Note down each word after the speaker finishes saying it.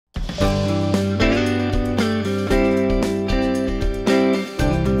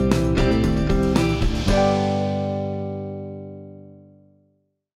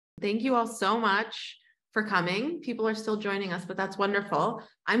Thank you all so much for coming. People are still joining us, but that's wonderful.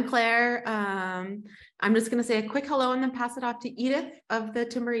 I'm Claire. I'm just going to say a quick hello and then pass it off to Edith of the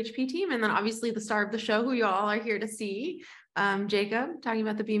TimberHP team. And then obviously the star of the show, who you all are here to see, Jacob, talking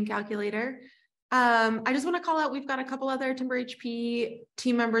about the beam calculator. I just want to call out, we've got a couple other TimberHP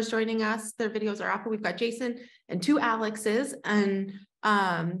team members joining us. Their videos are up. We've got Jason and 2 Alexes, and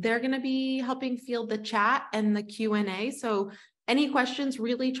they're going to be helping field the chat and the Q&A. So any questions,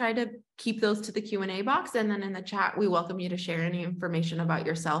 really try to keep those to the Q&A box. And then in the chat, we welcome you to share any information about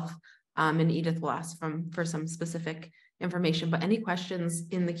yourself. And Edith will ask for some specific information, but any questions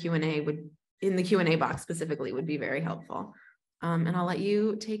in the Q&A box specifically would be very helpful. And I'll let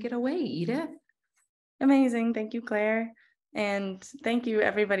you take it away, Edith. Amazing. Thank you, Claire. And thank you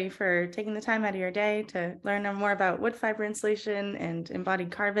everybody for taking the time out of your day to learn more about wood fiber insulation and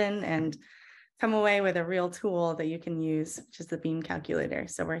embodied carbon and come away with a real tool that you can use, which is the beam calculator.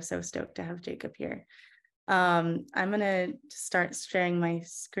 So we're so stoked to have Jacob here. I'm going to start sharing my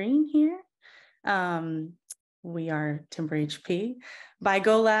screen here. We are TimberHP by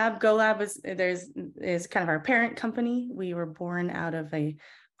GoLab. GoLab is kind of our parent company. We were born out of a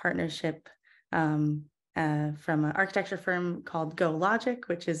partnership from an architecture firm called GoLogic,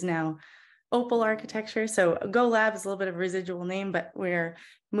 which is now Opal Architecture. So GoLab is a little bit of a residual name, but we're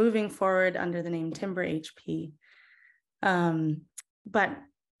moving forward under the name TimberHP. But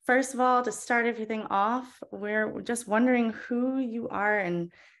first of all, to start everything off, we're just wondering who you are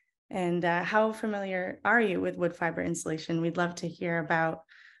and how familiar are you with wood fiber insulation? We'd love to hear about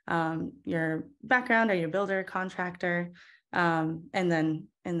your background. Are you a builder, contractor?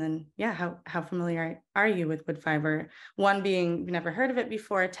 And then yeah, how familiar are you with wood fiber? 1 being you've never heard of it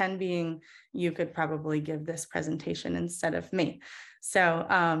before, 10 being you could probably give this presentation instead of me. So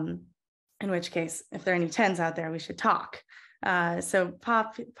in which case, if there are any 10s out there, we should talk. So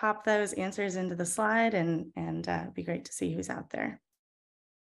pop those answers into the slide, and it'd be great to see who's out there.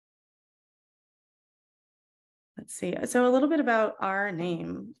 Let's see. So a little bit about our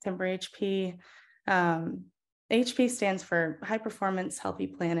name, TimberHP. HP stands for High Performance, Healthy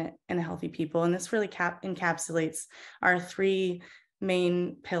Planet, and a Healthy People. And this really encapsulates our 3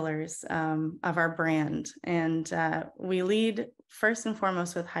 main pillars of our brand. And we lead first and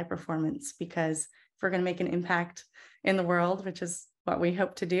foremost with high performance, because if we're going to make an impact in the world, which is what we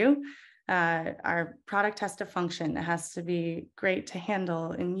hope to do, our product has to function. It has to be great to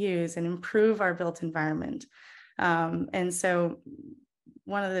handle and use and improve our built environment. And so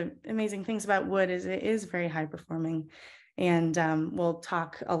one of the amazing things about wood is it is very high performing. And we'll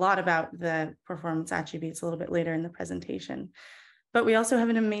talk a lot about the performance attributes a little bit later in the presentation. But we also have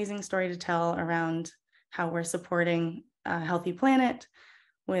an amazing story to tell around how we're supporting a healthy planet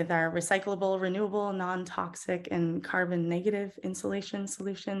with our recyclable, renewable, non-toxic, and carbon negative insulation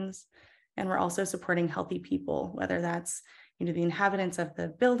solutions. And we're also supporting healthy people, whether that's the inhabitants of the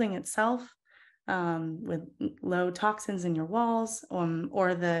building itself, with low toxins in your walls,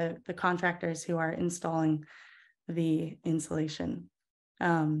 or the contractors who are installing the insulation.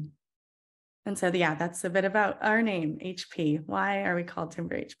 And so, yeah, that's a bit about our name, HP. Why are we called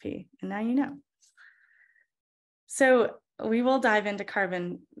TimberHP? And now you know. So we will dive into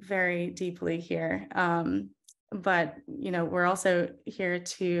carbon very deeply here. But, we're also here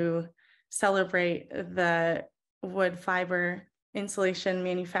to celebrate the wood fiber insulation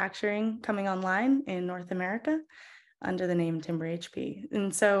manufacturing coming online in North America under the name TimberHP.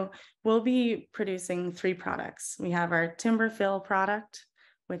 And so we'll be producing 3 products. We have our Timber Fill product,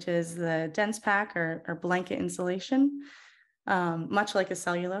 which is the dense pack or blanket insulation, much like a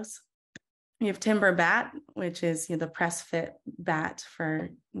cellulose. We have Timber Bat, which is the press fit bat for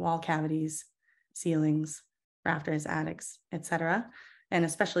wall cavities, ceilings, rafters, attics, etc., and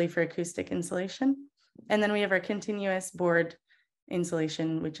especially for acoustic insulation. And then we have our continuous board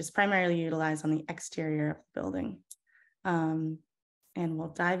insulation, which is primarily utilized on the exterior of the building. And we'll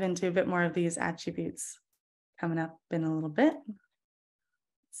dive into a bit more of these attributes coming up in a little bit. Let's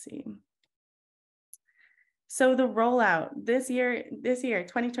see. So the rollout this year,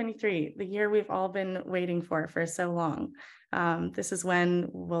 2023, the year we've all been waiting for so long. This is when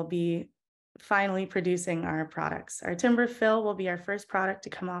we'll be finally producing our products. Our Timber Fill will be our first product to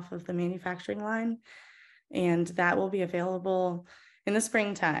come off of the manufacturing line, and that will be available in the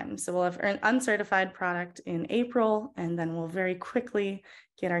springtime. So we'll have an uncertified product in April, and then we'll very quickly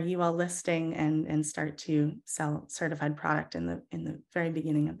get our UL listing and start to sell certified product in the very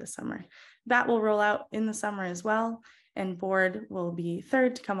beginning of the summer. That will roll out in the summer as well, and board will be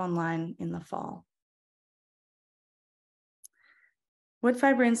third to come online in the fall. Wood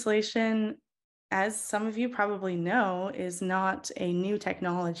fiber insulation as some of you probably know, is not a new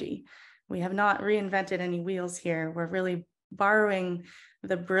technology. We have not reinvented any wheels here. We're really borrowing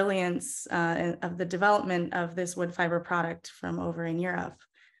the brilliance of the development of this wood fiber product from over in Europe.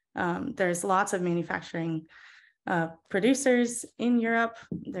 There's lots of manufacturing producers in Europe.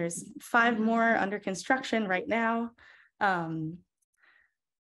 There's 5 more under construction right now,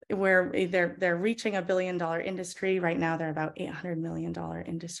 where they're reaching $1 billion industry. Right now, they're about $800 million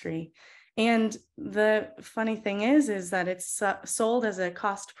industry. And the funny thing is that it's sold as a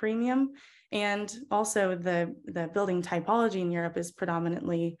cost premium. And also the building typology in Europe is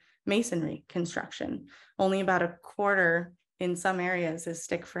predominantly masonry construction. Only about a quarter in some areas is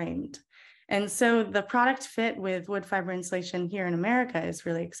stick framed. And so the product fit with wood fiber insulation here in America is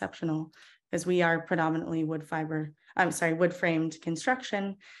really exceptional, because we are predominantly wood framed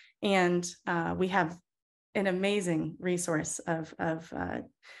construction. And we have an amazing resource of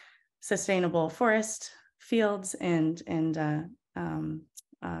sustainable forest fields and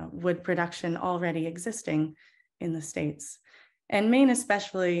wood production already existing in the States. And Maine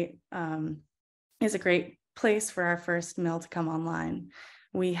especially is a great place for our first mill to come online.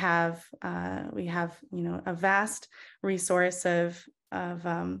 We have a vast resource of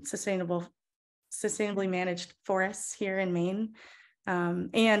sustainably managed forests here in Maine,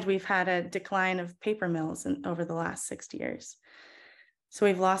 and we've had a decline of paper mills over the last 60 years. So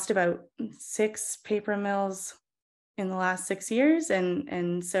we've lost about 6 paper mills in the last 6 years,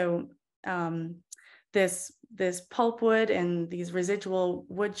 and so this pulpwood and these residual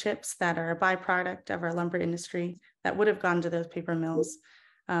wood chips that are a byproduct of our lumber industry that would have gone to those paper mills.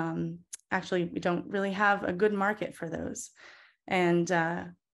 Actually, we don't really have a good market for those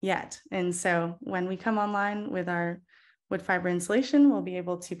yet. And so when we come online with our wood fiber insulation, we'll be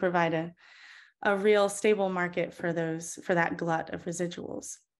able to provide a real stable market for that glut of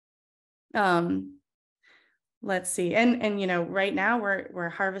residuals. Let's see, and right now we're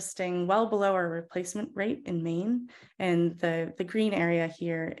harvesting well below our replacement rate in Maine, and the green area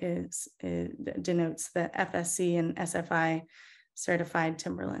here denotes the FSC and SFI certified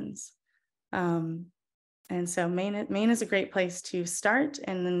timberlands. And so Maine is a great place to start.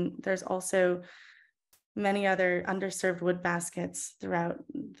 And then there's also many other underserved wood baskets throughout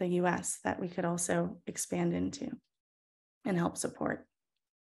the US that we could also expand into and help support.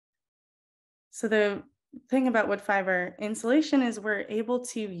 So the thing about wood fiber insulation is we're able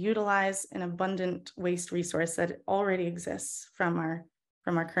to utilize an abundant waste resource that already exists from our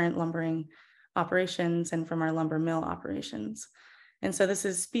current lumbering operations and from our lumber mill operations. And so this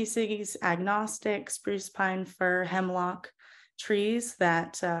is species agnostic spruce, pine, fir, hemlock trees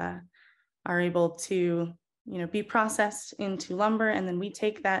that are able to be processed into lumber, and then we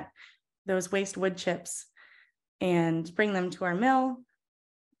take those waste wood chips and bring them to our mill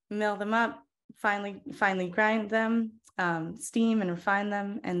them up, finely grind them, steam and refine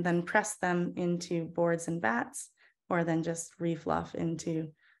them, and then press them into boards and bats, or then just refluff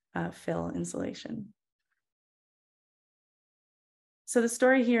into fill insulation. So the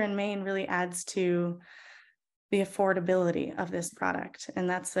story here in Maine really adds to the affordability of this product. And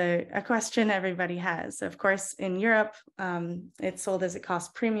that's a question everybody has. Of course, in Europe, it's sold as a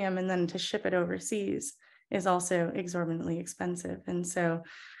cost premium, and then to ship it overseas is also exorbitantly expensive. And so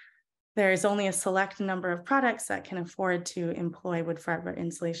there is only a select number of products that can afford to employ wood fiber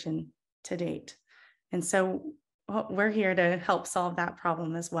insulation to date. And so we're here to help solve that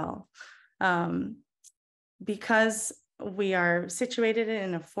problem as well. Because we are situated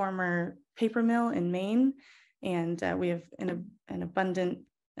in a former paper mill in Maine, and we have an abundant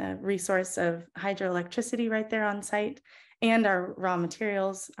resource of hydroelectricity right there on site, and our raw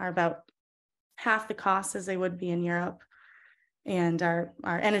materials are about half the cost as they would be in Europe, and our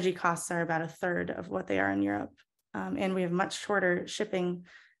energy costs are about 1/3 of what they are in Europe, and we have much shorter shipping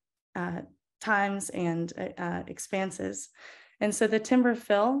times and expanses. And so the timber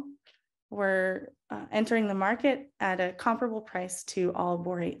fill, we're entering the market at a comparable price to all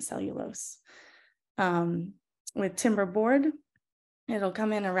borate cellulose. With timber board, it'll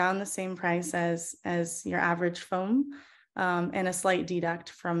come in around the same price as your average foam, and a slight deduct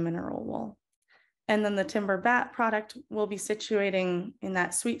from mineral wool. And then the timber bat product will be situating in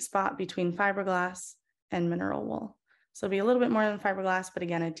that sweet spot between fiberglass and mineral wool. So it'll be a little bit more than fiberglass, but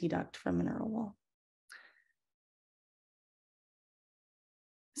again, a deduct from mineral wool.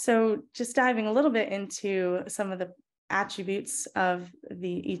 So just diving a little bit into some of the attributes of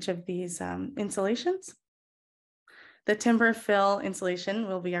each of these insulations. The timber fill insulation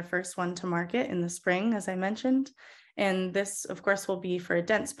will be our first one to market in the spring, as I mentioned. And this, of course, will be for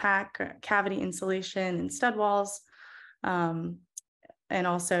dense pack, cavity insulation, and stud walls. and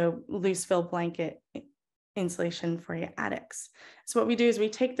also loose fill blanket insulation for your attics. So what we do is we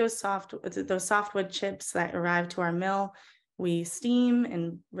take those softwood chips that arrive to our mill, we steam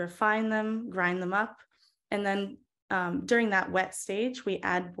and refine them, grind them up, and then during that wet stage, we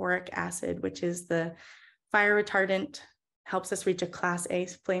add boric acid, which is the fire retardant, helps us reach a Class A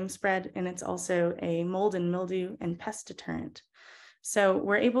flame spread, and it's also a mold and mildew and pest deterrent. So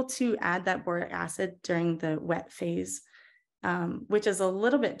we're able to add that boric acid during the wet phase, which is a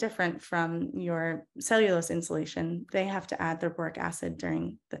little bit different from your cellulose insulation. They have to add their boric acid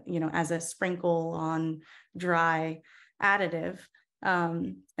during the, as a sprinkle on dry additive.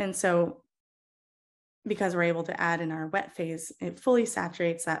 And so because we're able to add in our wet phase, it fully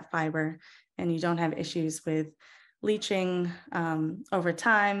saturates that fiber and you don't have issues with leaching over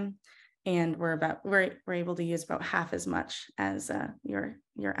time. And we're able to use about half as much as your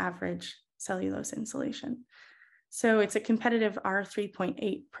average cellulose insulation. So it's a competitive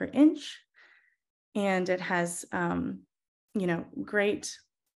R3.8 per inch, and it has great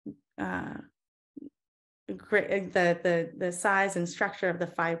the size and structure of the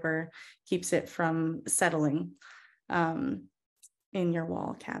fiber keeps it from settling in your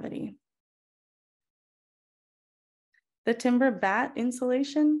wall cavity. The timber bat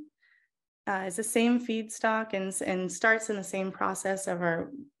insulation is the same feedstock and starts in the same process of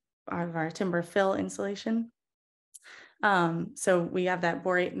our timber fill insulation. So we have that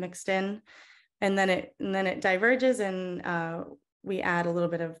borate mixed in, and then it diverges, and we add a little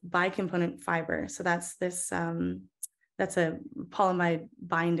bit of bicomponent fiber. So that's that's a polyamide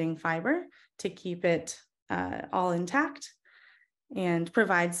binding fiber to keep it all intact and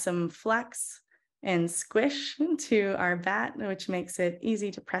provide some flex and squish to our bat, which makes it easy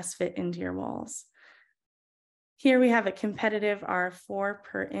to press fit into your walls. Here we have a competitive R4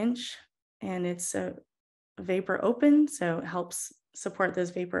 per inch, and it's a vapor open, so it helps support those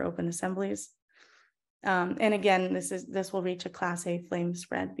vapor open assemblies. And again, this will reach a Class A flame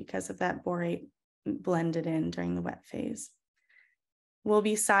spread because of that borate blended in during the wet phase. We'll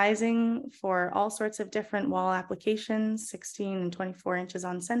be sizing for all sorts of different wall applications, 16 and 24 inches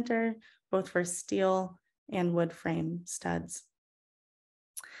on center, both for steel and wood frame studs.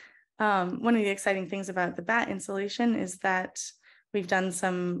 One of the exciting things about the bat insulation is that we've done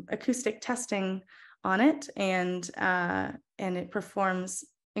some acoustic testing on it, and it performs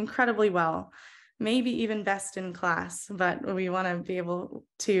incredibly well, maybe even best in class, but we want to be able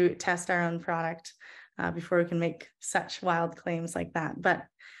to test our own product before we can make such wild claims like that. But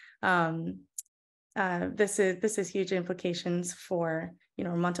this is huge implications for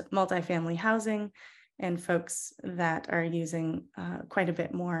multifamily housing and folks that are using quite a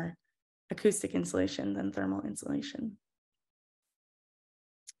bit more acoustic insulation than thermal insulation.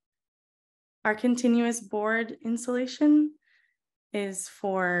 Our continuous board insulation is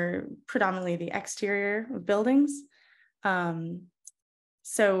for predominantly the exterior of buildings.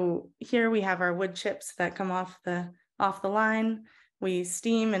 So here we have our wood chips that come off the line. We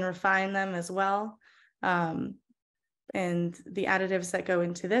steam and refine them as well. And the additives that go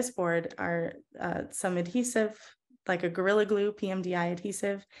into this board are some adhesive, like a Gorilla Glue PMDI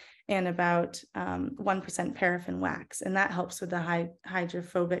adhesive, and about 1% paraffin wax. And that helps with the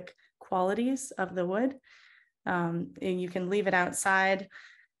hydrophobic qualities of the wood. You can leave it outside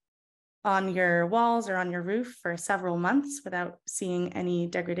on your walls or on your roof for several months without seeing any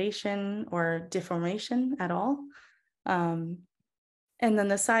degradation or deformation at all. And then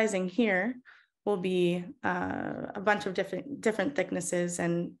the sizing here will be a bunch of different thicknesses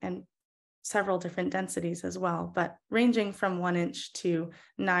and several different densities as well, but ranging from 1 inch to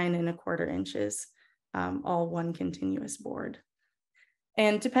 9 1/4 inches, all one continuous board.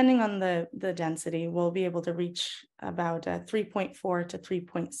 And depending on the density, we'll be able to reach about a 3.4 to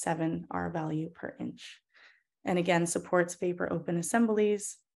 3.7 R value per inch. And again, supports vapor open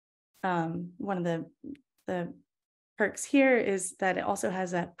assemblies. One of the perks here is that it also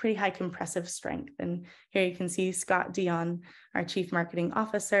has a pretty high compressive strength. And here you can see Scott Dion, our Chief Marketing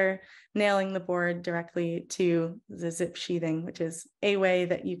Officer, nailing the board directly to the zip sheathing, which is a way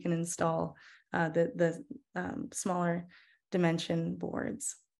that you can install the smaller dimension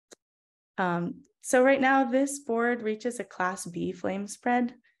boards. So right now this board reaches a Class B flame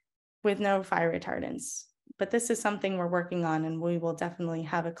spread with no fire retardants, but this is something we're working on, and we will definitely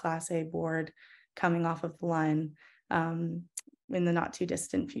have a Class A board coming off of the line in the not too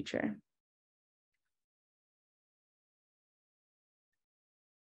distant future.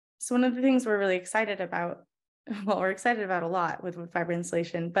 So one of the things we're really excited about, well, we're excited about a lot with wood fiber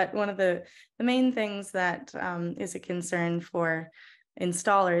insulation, but one of the main things that is a concern for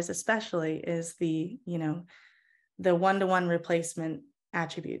installers especially is the one-to-one replacement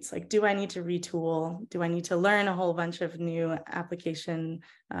attributes. Like, do I need to retool? Do I need to learn a whole bunch of new application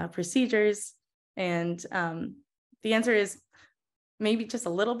procedures? And the answer is maybe just a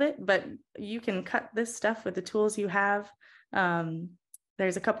little bit, but you can cut this stuff with the tools you have.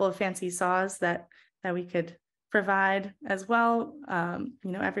 There's a couple of fancy saws that we could provide as well.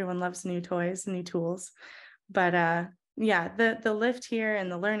 Everyone loves new toys, new tools, but yeah, the lift here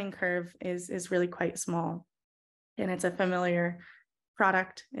and the learning curve is really quite small, and it's a familiar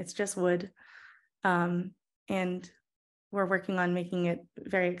product. It's just wood, and we're working on making it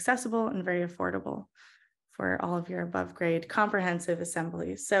very accessible and very affordable for all of your above grade comprehensive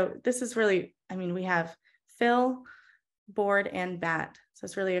assemblies. So this is really, we have fill, board, and bat. So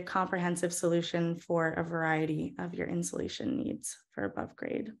it's really a comprehensive solution for a variety of your insulation needs for above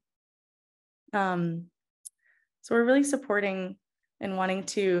grade. So we're really supporting and wanting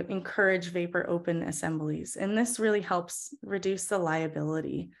to encourage vapor open assemblies. And this really helps reduce the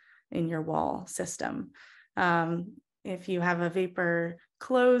liability in your wall system. If you have a vapor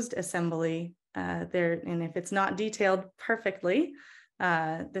closed assembly and if it's not detailed perfectly,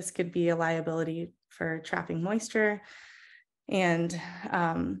 this could be a liability for trapping moisture and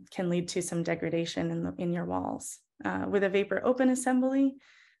can lead to some degradation in your walls. With a vapor open assembly,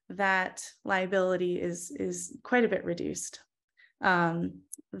 that liability is quite a bit reduced.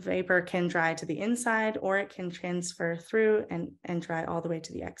 Vapor can dry to the inside, or it can transfer through and dry all the way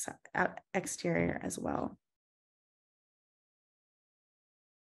to the exterior as well.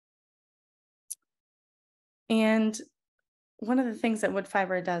 And one of the things that wood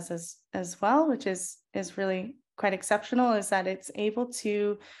fiber does as well, which is really quite exceptional, is that it's able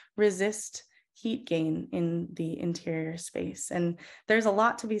to resist heat gain in the interior space. And there's a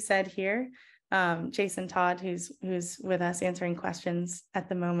lot to be said here. Jason Todd, who's with us answering questions at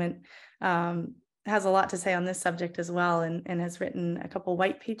the moment, has a lot to say on this subject as well, and has written a couple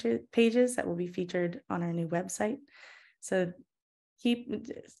white pages that will be featured on our new website. So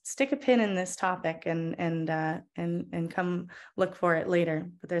stick a pin in this topic and come look for it later.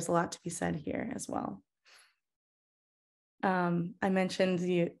 But there's a lot to be said here as well. I mentioned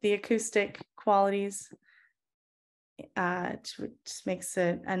the acoustic qualities. Just makes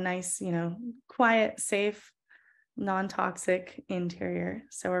it a nice, quiet, safe, non-toxic interior.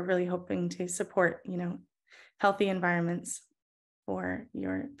 So we're really hoping to support, healthy environments for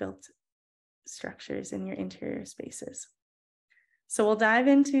your built structures in your interior spaces. So we'll dive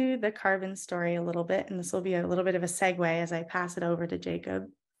into the carbon story a little bit, and this will be a little bit of a segue as I pass it over to Jacob.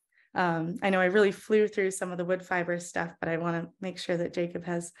 I know I really flew through some of the wood fiber stuff, but I want to make sure that Jacob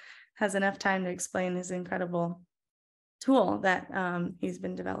has enough time to explain his incredible tool that he's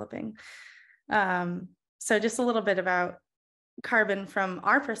been developing. So just a little bit about carbon from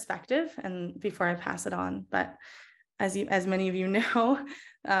our perspective, and before I pass it on. But as many of you know,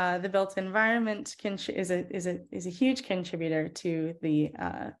 the built environment is a huge contributor to the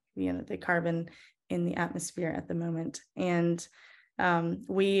the carbon in the atmosphere at the moment. And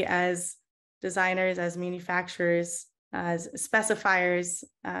we as designers, as manufacturers, as specifiers,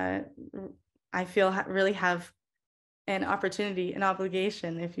 I feel really have an opportunity, an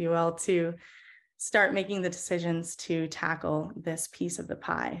obligation, if you will, to start making the decisions to tackle this piece of the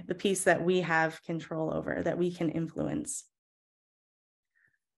pie, the piece that we have control over, that we can influence.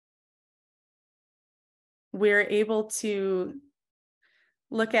 We're able to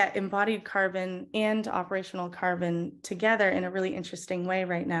look at embodied carbon and operational carbon together in a really interesting way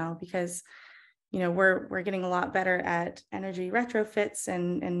right now, because we're getting a lot better at energy retrofits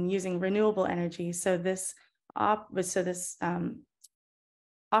and using renewable energy. So this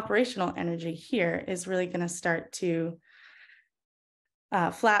operational energy here is really going to start to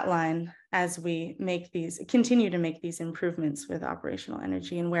flatline as we continue to make these improvements with operational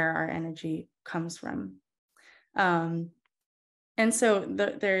energy and where our energy comes from. And so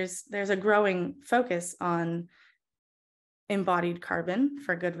there's a growing focus on embodied carbon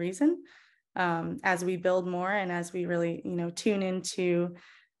for good reason. As we build more and as we really tune into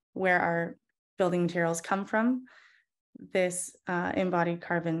where our building materials come from, this embodied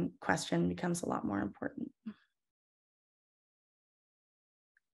carbon question becomes a lot more important.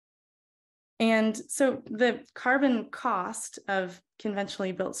 And so the carbon cost of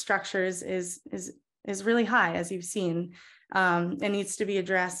conventionally built structures is really high, as you've seen. It needs to be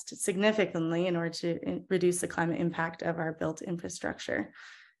addressed significantly in order to reduce the climate impact of our built infrastructure.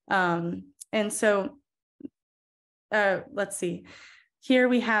 And so let's see. Here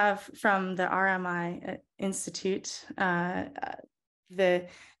we have from the RMI Institute, the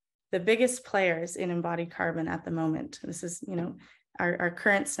biggest players in embodied carbon at the moment. This is, our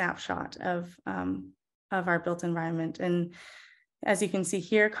current snapshot of our built environment. And As you can see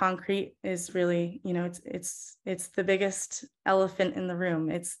here, concrete is really, it's the biggest elephant in the room.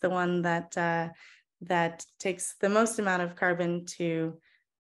 It's the one that that takes the most amount of carbon to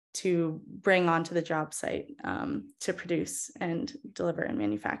bring onto the job site, to produce and deliver and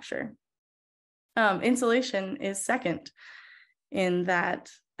manufacture. Insulation is second in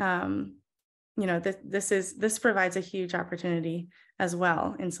that, this provides a huge opportunity as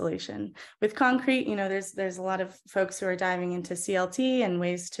well. Insulation with concrete, there's a lot of folks who are diving into CLT and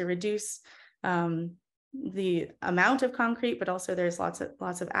ways to reduce the amount of concrete, but also there's lots of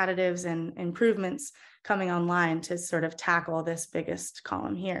additives and improvements coming online to sort of tackle this biggest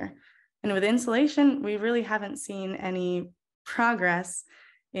column here. And with insulation, we really haven't seen any progress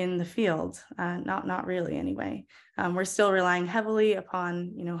in the field, not really anyway. We're still relying heavily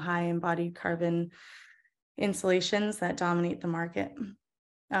upon, high embodied carbon insulations that dominate the market.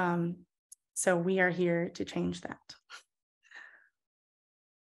 So we are here to change that.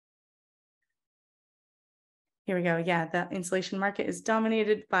 Here we go. Yeah, the insulation market is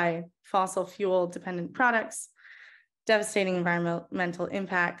dominated by fossil fuel dependent products, devastating environmental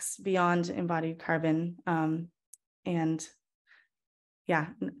impacts beyond embodied carbon. And yeah,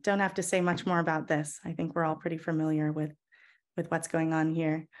 don't have to say much more about this. I think we're all pretty familiar with what's going on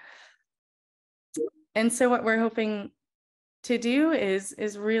here. And so what we're hoping to do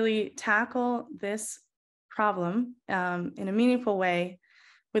is really tackle this problem in a meaningful way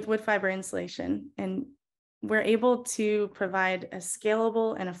with wood fiber insulation. And we're able to provide a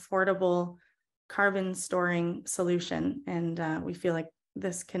scalable and affordable carbon storing solution. And we feel like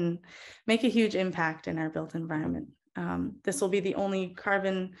this can make a huge impact in our built environment. This will be the only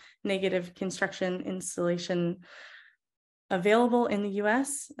carbon negative construction installation available in the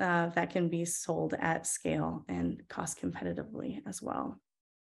US that can be sold at scale and cost competitively as well.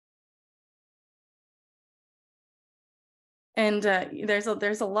 And there's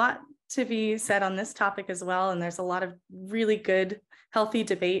a lot to be said on this topic as well. And there's a lot of really good, healthy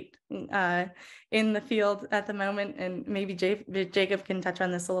debate in the field at the moment. And maybe Jacob can touch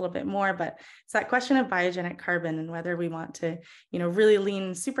on this a little bit more, but it's that question of biogenic carbon and whether we want to, really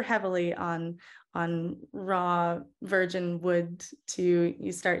lean super heavily on raw virgin wood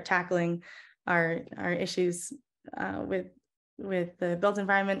to start tackling our issues with the built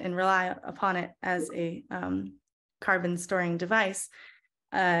environment and rely upon it as a carbon storing device.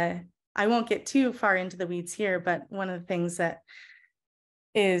 I won't get too far into the weeds here, but one of the things that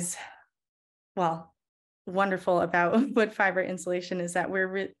is, well, wonderful about wood fiber insulation is that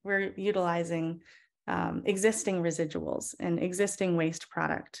we're utilizing existing residuals and existing waste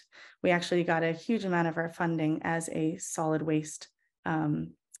product. We actually got a huge amount of our funding as a solid waste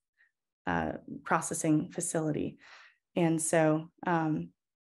processing facility. And so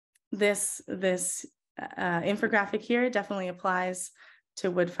this infographic here definitely applies to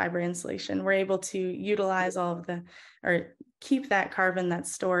wood fiber insulation. We're able to utilize all of or keep that carbon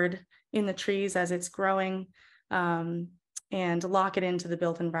that's stored in the trees as it's growing, and lock it into the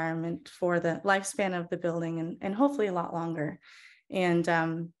built environment for the lifespan of the building and hopefully a lot longer. And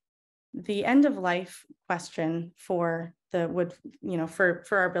the end of life question for the wood, for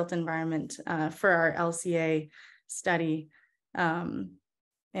our built environment, for our LCA study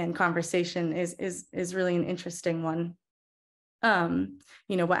and conversation is really an interesting one.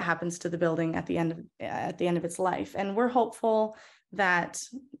 What happens to the building at the end of its life. And we're hopeful that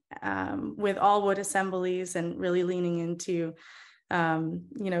with all wood assemblies and really leaning into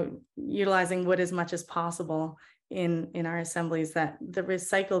utilizing wood as much as possible in our assemblies, that the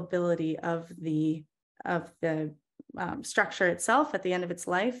recyclability of the structure itself at the end of its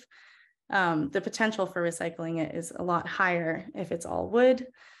life, the potential for recycling it is a lot higher if it's all wood,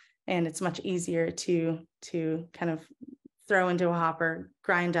 and it's much easier to kind of throw into a hopper,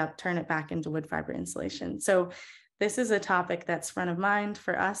 grind up, turn it back into wood fiber insulation. So this is a topic that's front of mind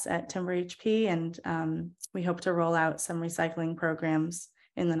for us at TimberHP, and we hope to roll out some recycling programs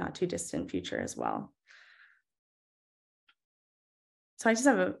in the not too distant future as well. So I just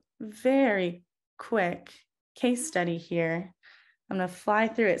have a very quick case study here. I'm going to fly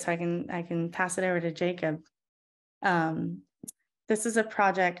through it so I can pass it over to Jacob. This is a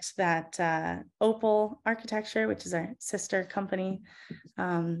project that Opal Architecture, which is our sister company,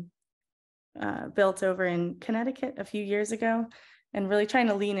 built over in Connecticut a few years ago, and really trying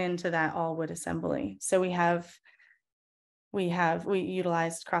to lean into that all wood assembly. So we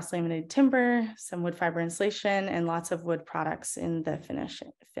utilized cross-laminated timber, some wood fiber insulation, and lots of wood products in the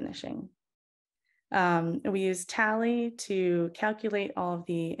finishing. We use Tally to calculate all of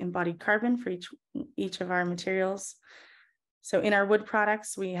the embodied carbon for each of our materials. So in our wood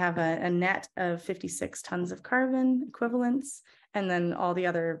products, we have a net of 56 tons of carbon equivalents, and then all the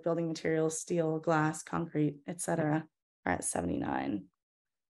other building materials, steel, glass, concrete, etc., are at 79.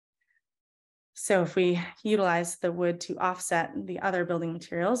 So if we utilize the wood to offset the other building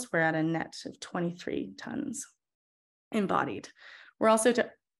materials, we're at a net of 23 tons embodied.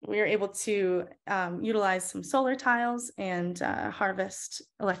 We're able to utilize some solar tiles and harvest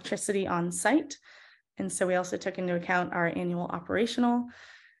electricity on site. And so we also took into account our annual operational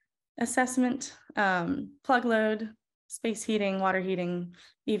assessment, plug load, space heating, water heating,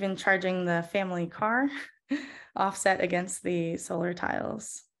 even charging the family car offset against the solar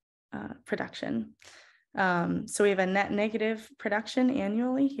tiles production. So we have a net negative production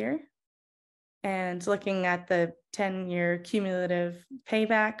annually here. And looking at the 10-year cumulative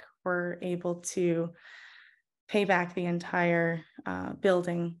payback, we're able to pay back the entire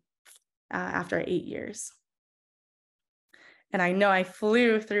building after 8 years. And I know I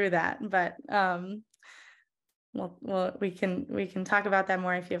flew through that, but we can talk about that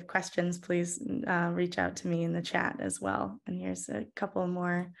more. If you have questions, please reach out to me in the chat as well. And here's a couple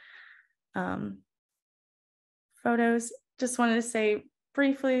more photos. Just wanted to say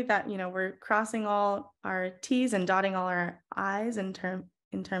briefly that we're crossing all our T's and dotting all our I's in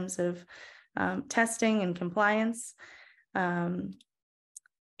terms of testing and compliance. And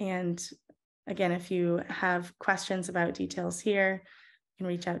again, if you have questions about details here, you can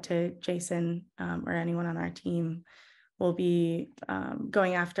reach out to Jason or anyone on our team. We'll be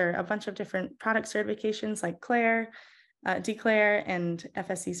going after a bunch of different product certifications like Declare and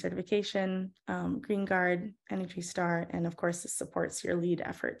FSC certification, Green Guard, Energy Star, and of course, this supports your LEED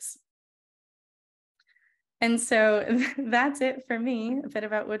efforts. And so that's it for me, a bit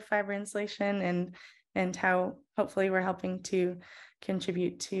about wood fiber insulation and how hopefully we're helping to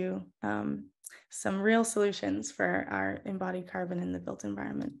contribute to some real solutions for our embodied carbon in the built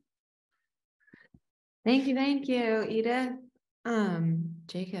environment. Thank you, Edith.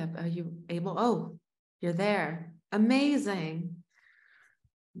 Jacob, are you able? Oh, you're there. Amazing.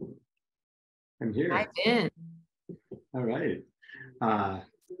 I'm here. I've been. All right.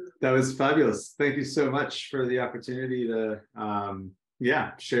 That was fabulous. Thank you so much for the opportunity to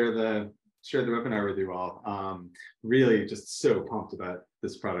share the webinar with you all. Really just so pumped about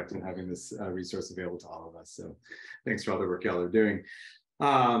this product and having this resource available to all of us. So thanks for all the work y'all are doing.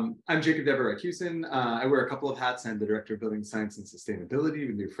 I'm Jacob Deborah-Cusin. I wear a couple of hats. I'm the Director of Building Science and Sustainability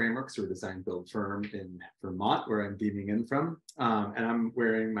with New Frameworks. We're a design build firm in Vermont, where I'm beaming in from. And I'm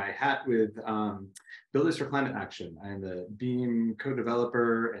wearing my hat with Builders for Climate Action. I'm the BEAM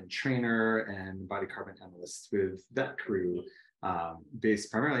co-developer and trainer and body carbon analyst with that crew,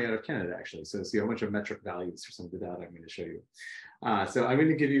 based primarily out of Canada, actually. So see a bunch of metric values for some of the data I'm going to show you. So I'm going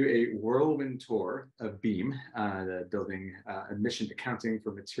to give you a whirlwind tour of BEAM, the Building Emission Accounting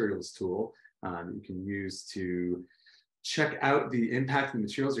for Materials tool you can use to check out the impact of the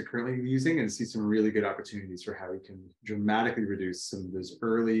materials you're currently using and see some really good opportunities for how we can dramatically reduce some of those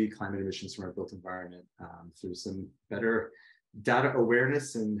early climate emissions from our built environment through some better data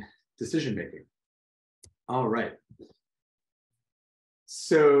awareness and decision making. All right.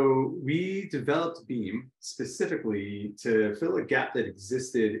 So we developed BEAM specifically to fill a gap that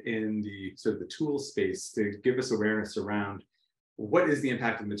existed in the sort of the tool space to give us awareness around what is the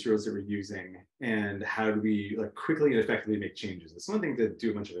impact of the materials that we're using and how do we quickly and effectively make changes. It's one thing to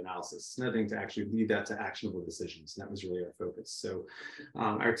do a bunch of analysis, it's another thing to actually lead that to actionable decisions. And that was really our focus. So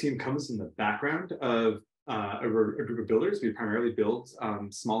our team comes from the background of a group of builders. We primarily build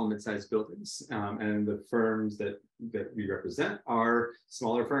small and mid-sized buildings, and the firms that we represent are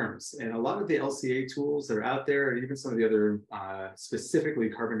smaller firms. And a lot of the LCA tools that are out there, and even some of the other specifically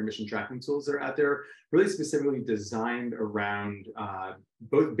carbon emission tracking tools that are out there, really specifically designed around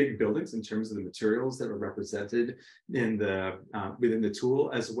both big buildings in terms of the materials that are represented in the within the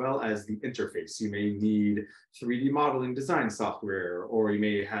tool, as well as the interface. You may need 3D modeling design software, or you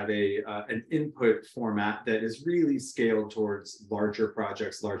may have an input format that is really scaled towards larger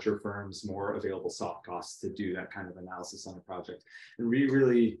projects, larger firms, more available soft costs to do that kind of analysis on a project. And we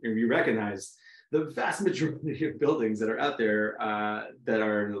recognize the vast majority of buildings that are out there that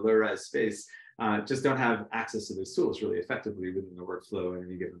are in the low-rise space just don't have access to those tools really effectively within the workflow in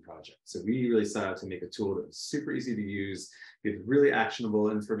any given project. So we really set out to make a tool that was super easy to use, with really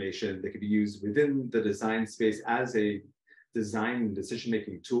actionable information that could be used within the design space as a design and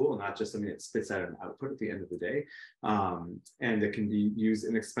decision-making tool, not just something that spits out an output at the end of the day, and that can be used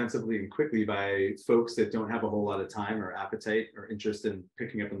inexpensively and quickly by folks that don't have a whole lot of time or appetite or interest in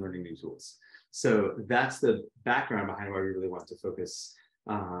picking up and learning new tools. So that's the background behind why we really want to focus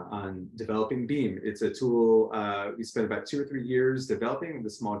on developing Beam. It's a tool we spent about 2 or 3 years developing with a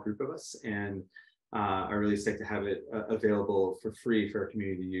small group of us, and are really stoked to have it available for free for our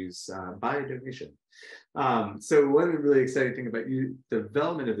community to use by donation. So one really exciting thing about the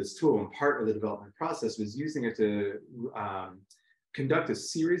development of this tool, and part of the development process, was using it to conduct a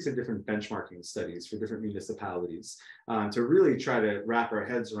series of different benchmarking studies for different municipalities to really try to wrap our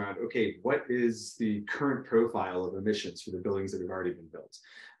heads around, okay, what is the current profile of emissions for the buildings that have already been built?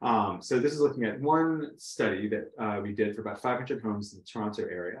 So this is looking at one study that we did for about 500 homes in the Toronto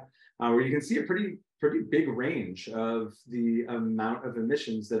area, where you can see a pretty big range of the amount of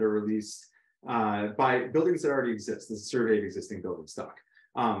emissions that are released by buildings that already exist. This is a survey of existing building stock.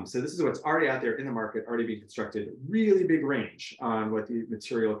 So this is what's already out there in the market, already being constructed, really big range on what the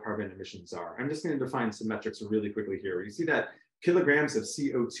material carbon emissions are. I'm just going to define some metrics really quickly here. You see that kilograms of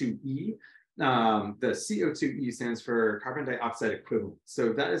CO2e. The CO2e stands for carbon dioxide equivalent.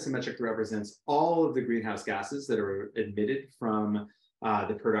 So that is a metric that represents all of the greenhouse gases that are emitted from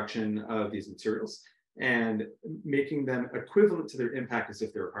the production of these materials, and making them equivalent to their impact as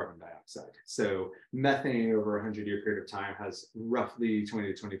if they were carbon dioxide. So methane over a 100-year period of time has roughly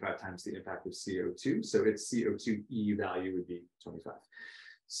 20 to 25 times the impact of CO2. So its CO2e value would be 25.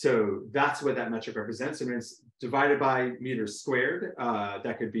 So that's what that metric represents. And it's divided by meters squared.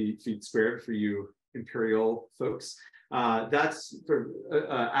 That could be feet squared for you imperial folks. That's sort of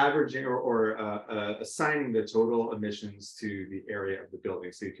averaging or assigning the total emissions to the area of the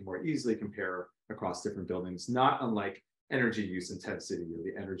building, so you can more easily compare across different buildings, not unlike energy use intensity or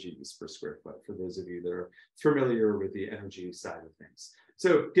the energy use per square foot, for those of you that are familiar with the energy side of things.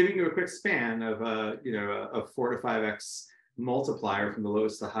 So giving you a quick span of a 4 to 5x multiplier from the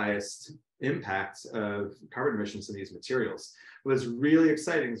lowest to highest impact of carbon emissions in these materials. What's really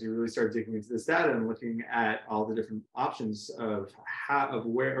exciting is you really start digging into this data and looking at all the different options of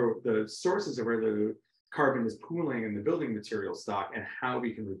where, or the sources of where the carbon is pooling in the building material stock and how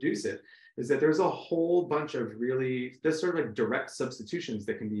we can reduce it, is that there's a whole bunch of really, there's sort of like direct substitutions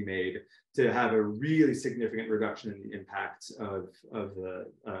that can be made to have a really significant reduction in the impact of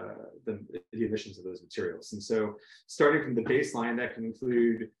the emissions of those materials. And so starting from the baseline, that can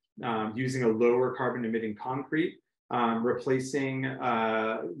include using a lower carbon emitting concrete, replacing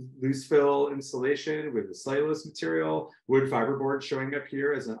loose fill insulation with a cellulose material, wood fiberboard showing up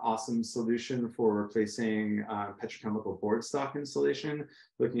here as an awesome solution for replacing petrochemical board stock insulation,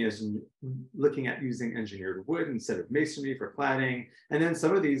 looking at using engineered wood instead of masonry for cladding. And then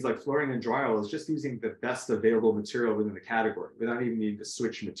some of these, like flooring and drywall, is just using the best available material within the category without even needing to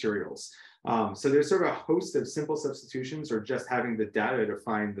switch materials. So there's sort of a host of simple substitutions, or just having the data to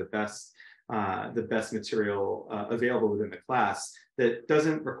find the best material available within the class that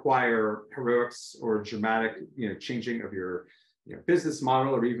doesn't require heroics or dramatic, changing of your business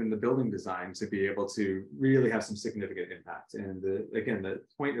model or even the building design to be able to really have some significant impact. And again, the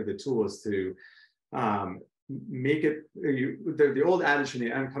point of the tool is to make it, the old adage from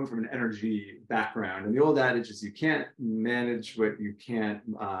I come from an energy background, and the old adage is you can't manage what you can't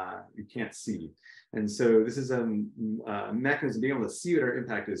see. And so this is a mechanism being able to see what our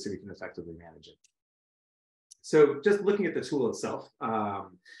impact is so we can effectively manage it. So just looking at the tool itself,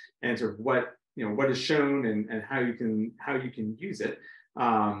 and sort of what is shown and how you can use it.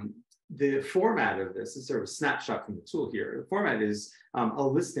 The format of this is sort of a snapshot from the tool here. The format is a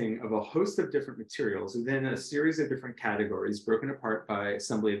listing of a host of different materials within a series of different categories broken apart by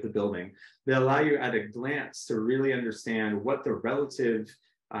assembly of the building that allow you at a glance to really understand what the relative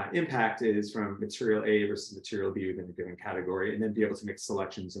impact is from material A versus material B within a given category, and then be able to make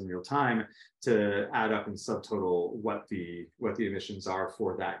selections in real time to add up and subtotal what the emissions are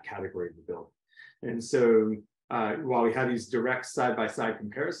for that category of the building. And so while we have these direct side-by-side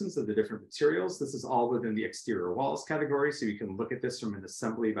comparisons of the different materials, this is all within the exterior walls category. So you can look at this from an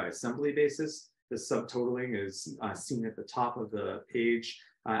assembly by assembly basis. The subtotaling is seen at the top of the page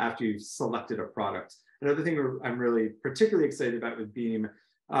after you've selected a product. Another thing I'm really particularly excited about with Beam,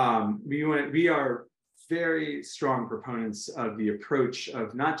 we are very strong proponents of the approach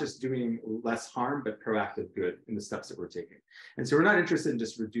of not just doing less harm, but proactive good in the steps that we're taking. And so we're not interested in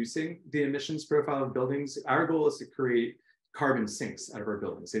just reducing the emissions profile of buildings. Our goal is to create carbon sinks out of our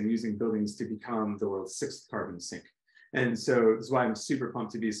buildings and using buildings to become the world's 6th carbon sink. And so this is why I'm super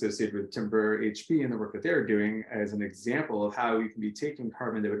pumped to be associated with TimberHP and the work that they're doing as an example of how we can be taking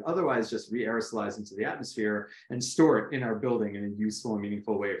carbon that would otherwise just re-aerosolize into the atmosphere and store it in our building in a useful and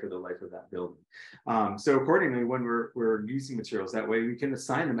meaningful way for the life of that building. So accordingly, when we're using materials that way, we can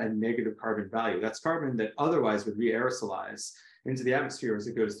assign them a negative carbon value. That's carbon that otherwise would re-aerosolize into the atmosphere as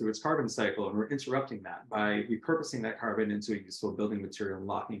it goes through its carbon cycle, and we're interrupting that by repurposing that carbon into a useful building material and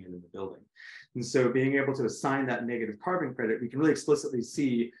locking it in the building. And so being able to assign that negative carbon credit, we can really explicitly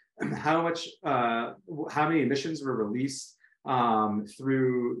see how many emissions were released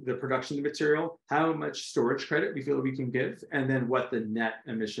through the production of the material, how much storage credit we feel we can give, and then what the net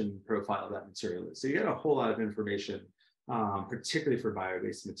emission profile of that material is. So you get a whole lot of information, particularly for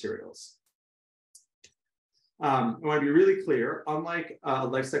bio-based materials. I want to be really clear, unlike a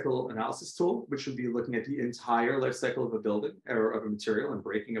life cycle analysis tool, which would be looking at the entire life cycle of a building or of a material and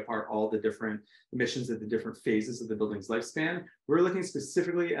breaking apart all the different emissions at the different phases of the building's lifespan, we're looking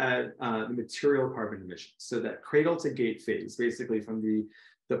specifically at the material carbon emissions. So that cradle to gate phase, basically from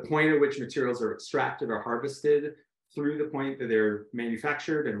the point at which materials are extracted or harvested through the point that they're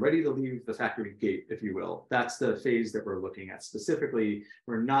manufactured and ready to leave the factory gate, if you will. That's the phase that we're looking at specifically.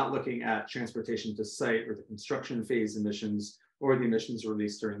 We're not looking at transportation to site or the construction phase emissions or the emissions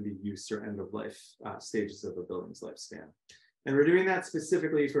released during the use or end of life stages of a building's lifespan. And we're doing that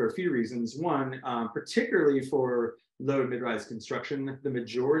specifically for a few reasons. One, particularly for low and mid-rise construction, the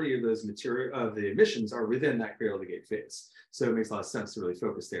majority of those the emissions are within that cradle to gate phase. So it makes a lot of sense to really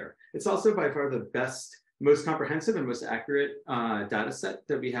focus there. It's also by far the best, most comprehensive and most accurate data set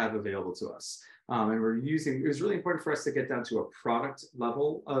that we have available to us. And it was really important for us to get down to a product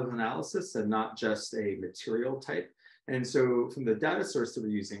level of analysis and not just a material type. And so from the data source that we're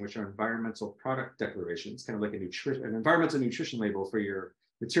using, which are environmental product declarations, kind of like an environmental nutrition label for your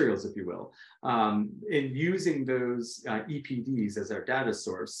materials, if you will. In using those EPDs as our data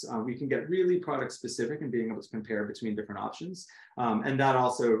source, we can get really product specific and being able to compare between different options. And that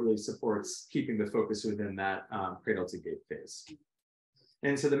also really supports keeping the focus within that cradle to gate phase.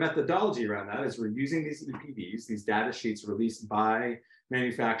 And so the methodology around that is we're using these EPDs, these data sheets released by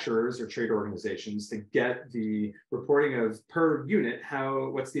manufacturers or trade organizations to get the reporting of per unit,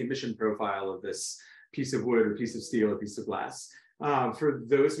 what's the emission profile of this piece of wood or piece of steel or piece of glass. For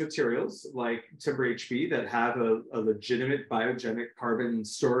those materials like TimberHP that have a legitimate biogenic carbon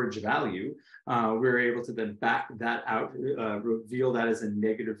storage value, we're able to then back that out, reveal that as a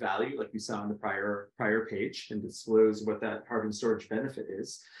negative value like we saw on the prior page and disclose what that carbon storage benefit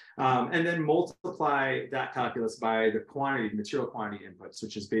is. And then multiply that calculus by the material quantity inputs,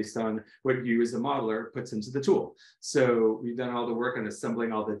 which is based on what you as the modeler puts into the tool. So we've done all the work on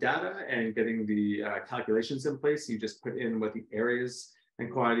assembling all the data and getting the calculations in place. You just put in what the areas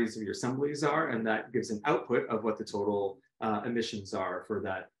and quantities of your assemblies are, and that gives an output of what the total emissions are for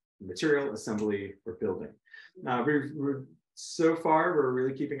that material, assembly, or building. So far, we're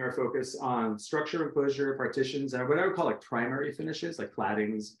really keeping our focus on structure, enclosure, partitions, and what I would call like primary finishes, like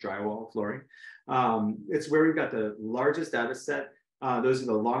claddings, drywall, flooring. It's where we've got the largest data set. Those are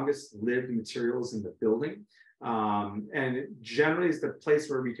the longest lived materials in the building. And it generally is the place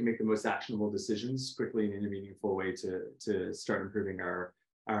where we can make the most actionable decisions quickly and in a meaningful way to start improving our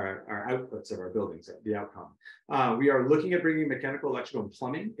outputs of our buildings, the outcome. We are looking at bringing mechanical, electrical, and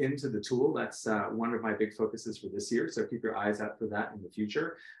plumbing into the tool. That's one of my big focuses for this year. So keep your eyes out for that in the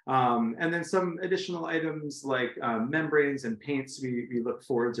future. And then some additional items like membranes and paints we look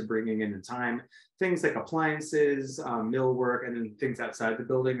forward to bringing in time. Things like appliances, millwork, and then things outside the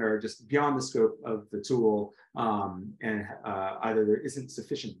building are just beyond the scope of the tool. And either there isn't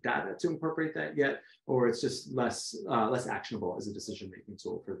sufficient data to incorporate that yet, or it's just less actionable as a decision-making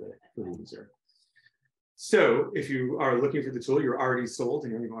tool for the user. So if you are looking for the tool, you're already sold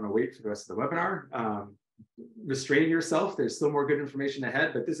and you don't even want to wait for the rest of the webinar. Restrain yourself. There's still more good information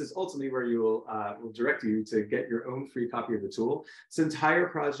ahead, but this is ultimately where you will direct you to get your own free copy of the tool. This entire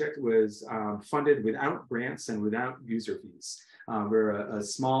project was funded without grants and without user fees. We're a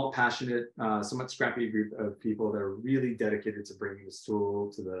small, passionate, somewhat scrappy group of people that are really dedicated to bringing this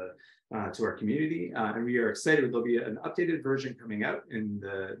tool to our community. And we are excited. There'll be an updated version coming out in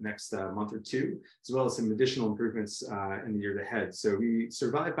the next month or two, as well as some additional improvements in the year ahead. So we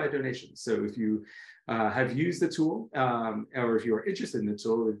survive by donations. So if you have used the tool, or if you are interested in the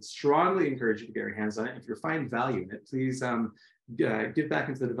tool, I would strongly encourage you to get your hands on it. If you find value in it, please get back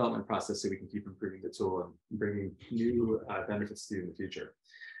into the development process so we can keep improving the tool and bringing new benefits to you in the future.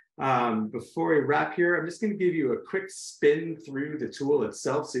 Before we wrap here, I'm just going to give you a quick spin through the tool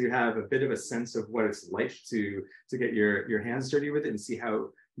itself so you have a bit of a sense of what it's like to get your hands dirty with it and see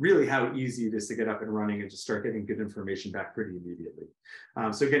how easy it is to get up and running and just start getting good information back pretty immediately.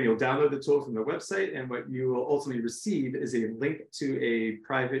 So again, you'll download the tool from the website, and what you will ultimately receive is a link to a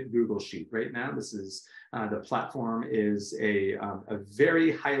private Google Sheet. Right now, this is the platform is a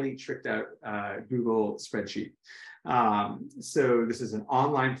very highly tricked out Google spreadsheet. So this is an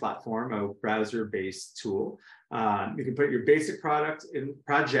online platform, a browser-based tool. You can put your basic project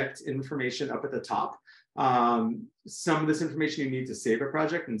information up at the top. Some of this information you need to save a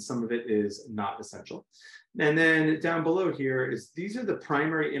project, and some of it is not essential. And then down below here these are the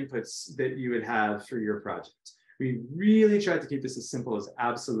primary inputs that you would have for your project. We really tried to keep this as simple as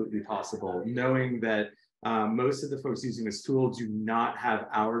absolutely possible, knowing that most of the folks using this tool do not have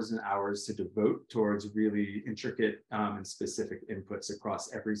hours and hours to devote towards really intricate and specific inputs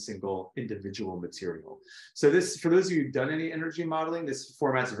across every single individual material. So this, for those of you who've done any energy modeling, this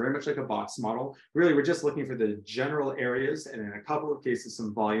formats very much like a box model. Really, we're just looking for the general areas and in a couple of cases,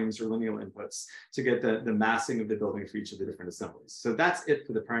 some volumes or lineal inputs to get the massing of the building for each of the different assemblies. So that's it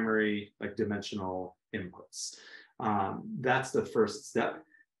for the primary dimensional inputs. That's the first step.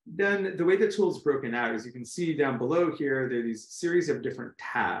 Then the way the tool is broken out, as you can see down below here, there are these series of different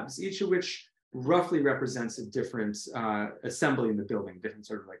tabs, each of which roughly represents a different assembly in the building, different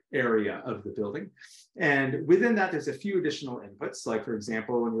sort of area of the building. And within that, there's a few additional inputs. Like for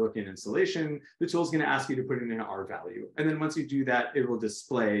example, when you look in insulation, the tool is going to ask you to put in an R value. And then once you do that, it will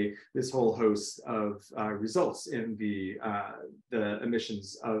display this whole host of results in the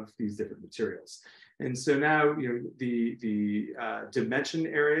emissions of these different materials. And so now, the dimension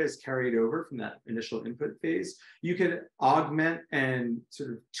area is carried over from that initial input phase. You can augment and sort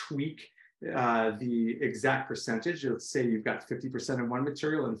of tweak the exact percentage. Let's say you've got 50% of one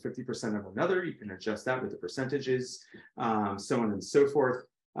material and 50% of another. You can adjust that with the percentages, so on and so forth.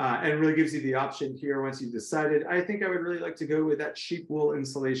 And really gives you the option here once you've decided, I think I would really like to go with that sheep wool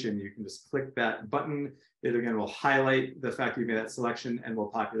insulation. You can just click that button. It again will highlight the fact that you made that selection and will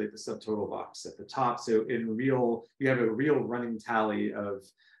populate the subtotal box at the top. So you have a real running tally of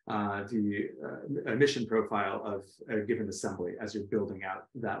the emission profile of a given assembly as you're building out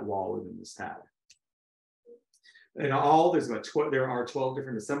that wall within this tab. In all, there are 12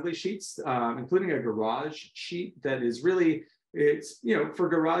 different assembly sheets, including a garage sheet that is really, it's for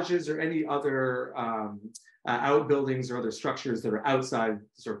garages or any other outbuildings or other structures that are outside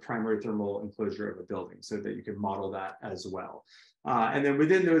sort of primary thermal enclosure of a building, so that you can model that as well. And then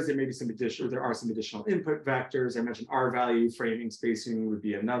within those, there are some additional input vectors. I mentioned R value, framing spacing would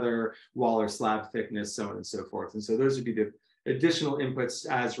be another, wall or slab thickness, so on and so forth. And so those would be the additional inputs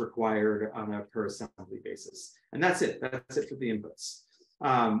as required on a per assembly basis. And that's it. That's it for the inputs.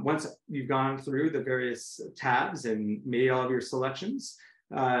 Once you've gone through the various tabs and made all of your selections,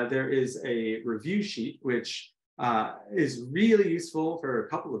 there is a review sheet, which is really useful for a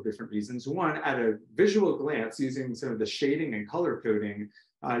couple of different reasons. One, at a visual glance, using some of the shading and color coding,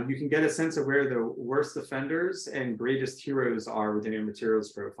 you can get a sense of where the worst offenders and greatest heroes are within your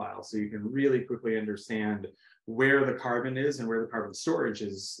materials profile. So you can really quickly understand where the carbon is and where the carbon storage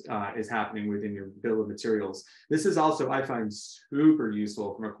is happening within your bill of materials. This is also, I find, super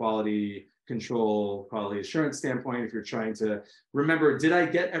useful from a quality control, quality assurance standpoint. If you're trying to remember, did I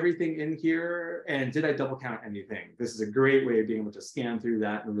get everything in here and did I double count anything? This is a great way of being able to scan through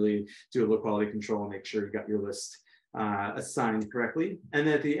that and really do a low quality control and make sure you got your list assigned correctly. And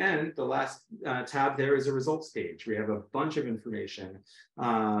then at the end, the last tab there is a results page. We have a bunch of information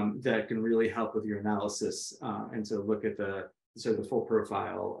that can really help with your analysis and to look at the full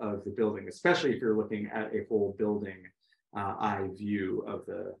profile of the building, especially if you're looking at a whole building eye view of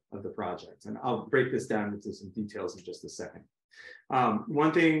the project. And I'll break this down into some details in just a second.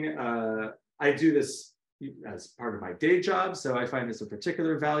 One thing, I do this as part of my day job, so I find this a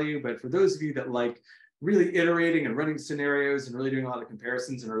particular value, but for those of you that like really iterating and running scenarios and really doing a lot of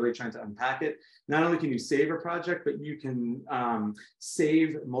comparisons and really trying to unpack it, not only can you save a project, but you can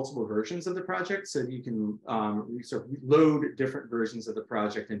save multiple versions of the project. So you can sort of load different versions of the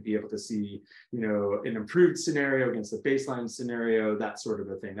project and be able to see, an improved scenario against a baseline scenario, that sort of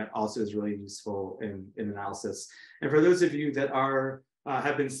a thing. That also is really useful in analysis. And for those of you that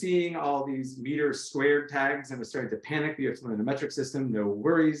have been seeing all these meter squared tags and are starting to panic, you have to learn the metric system, no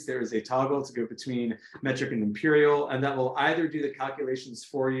worries. There is a toggle to go between metric and imperial, and that will either do the calculations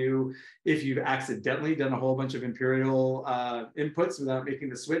for you if you've accidentally done a whole bunch of imperial inputs without making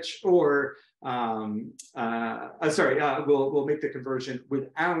the switch, or we'll make the conversion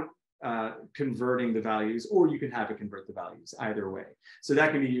without converting the values, or you can have it convert the values, either way. So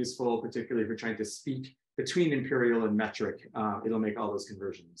that can be useful, particularly if you're trying to speak between imperial and metric. It'll make all those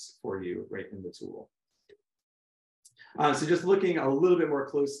conversions for you right in the tool. So just looking a little bit more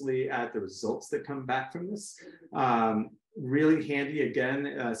closely at the results that come back from this, really handy again,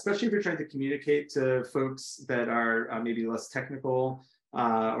 especially if you're trying to communicate to folks that are maybe less technical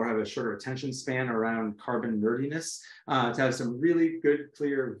or have a shorter attention span around carbon nerdiness, to have some really good,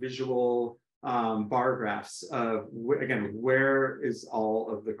 clear visual bar graphs of, again, where is all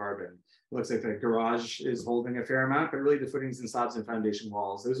of the carbon? It looks like the garage is holding a fair amount, but really the footings and slabs and foundation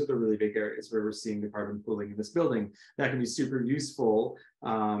walls, those are the really big areas where we're seeing the carbon pooling in this building. That can be super useful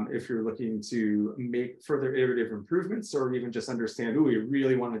if you're looking to make further iterative improvements, or even just understand, oh, we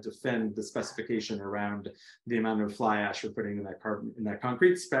really want to defend the specification around the amount of fly ash we're putting in that carbon, in that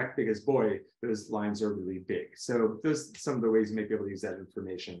concrete spec, because boy, those lines are really big. So those some of the ways you may be able to use that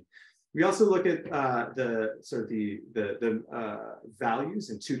information. We also look at the values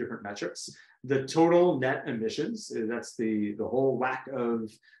in two different metrics. The total net emissions, that's the whole whack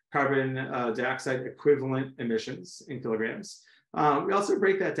of carbon dioxide equivalent emissions in kilograms. We also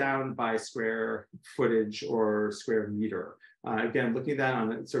break that down by square footage or square meter. Again, looking at that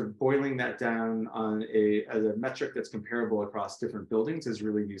on sort of boiling that down on as a metric that's comparable across different buildings is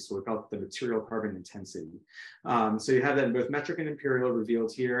really useful. We call it the material carbon intensity. So you have that in both metric and imperial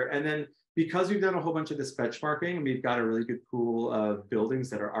revealed here. And then because we've done a whole bunch of this benchmarking, and we've got a really good pool of buildings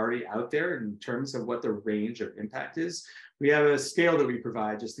that are already out there in terms of what the range of impact is, we have a scale that we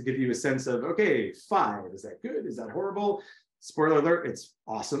provide just to give you a sense of, okay, 5, is that good? Is that horrible? Spoiler alert, it's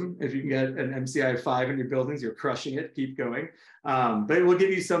awesome. If you can get an MCI 5 in your buildings, you're crushing it, keep going. But it will give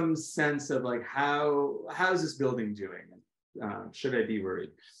you some sense of like, how's this building doing? Should I be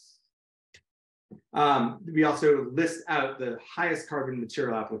worried? We also list out the highest carbon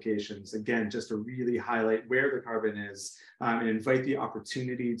material applications, again, just to really highlight where the carbon is, and invite the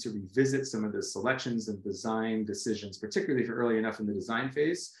opportunity to revisit some of the selections and design decisions, particularly if you're early enough in the design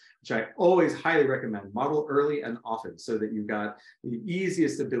phase, which I always highly recommend. Model early and often so that you've got the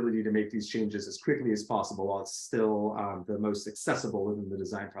easiest ability to make these changes as quickly as possible while it's still the most accessible within the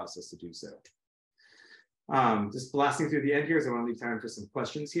design process to do so. Just blasting through the end here, as I want to leave time for some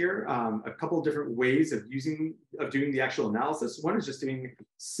questions here. A couple of different ways of doing the actual analysis. One is just doing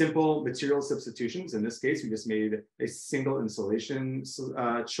simple material substitutions. In this case, we just made a single insulation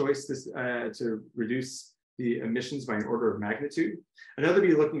choice to reduce the emissions by an order of magnitude. Another would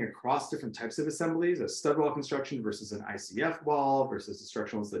be looking across different types of assemblies, a stud wall construction versus an ICF wall versus a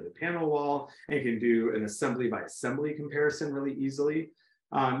structural insulated panel wall. And you can do an assembly by assembly comparison really easily.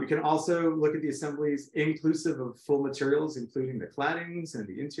 You can also look at the assemblies inclusive of full materials, including the claddings and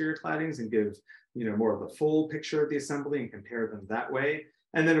the interior claddings, and give more of a full picture of the assembly and compare them that way.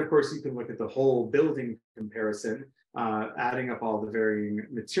 And then, of course, you can look at the whole building comparison, adding up all the varying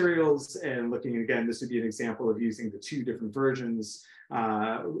materials and looking again. This would be an example of using the two different versions.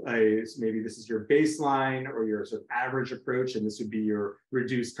 Maybe this is your baseline or your sort of average approach, and this would be your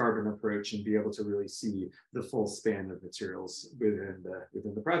reduced carbon approach, and be able to really see the full span of materials within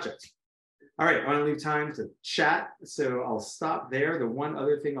the project. All right, I want to leave time to chat, so I'll stop there. The one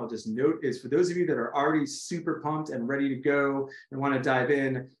other thing I'll just note is for those of you that are already super pumped and ready to go and want to dive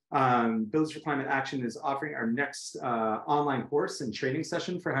in, Builders for Climate Action is offering our next online course and training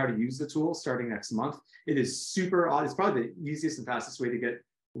session for how to use the tool starting next month. It is super, it's probably the easiest and fastest way to get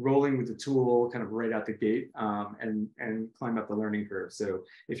rolling with the tool kind of right out the gate and climb up the learning curve. So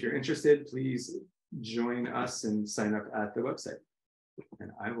if you're interested, please join us and sign up at the website.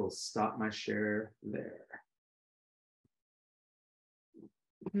 And I will stop my share there.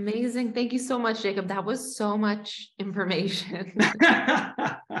 Amazing. Thank you so much, Jacob. That was so much information.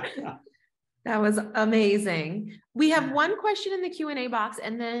 That was amazing. We have one question in the Q&A box,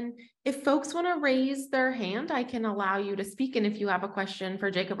 and then if folks want to raise their hand, I can allow you to speak. And if you have a question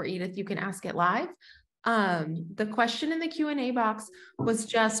for Jacob or Edith, you can ask it live. The question in the Q&A box was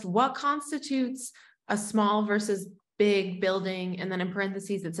just what constitutes a small versus big building, and then in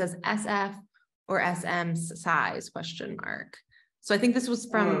parentheses it says SF or SM size question mark. So I think this was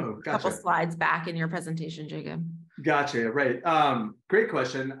from a couple slides back in your presentation, Jacob. Gotcha, right. Great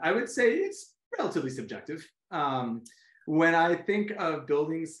question. I would say it's relatively subjective. When I think of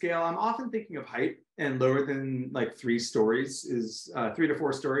building scale, I'm often thinking of height, and lower than like 3 stories is 3 to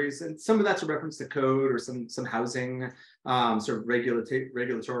 4 stories. And some of that's a reference to code or some housing sort of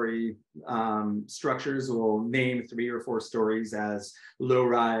regulatory structures will name 3 or 4 stories as low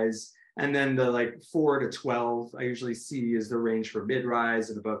rise. And then the like 4 to 12, I usually see is the range for mid rise,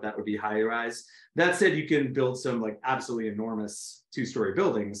 and above that would be high rise. That said, you can build some like absolutely enormous 2-story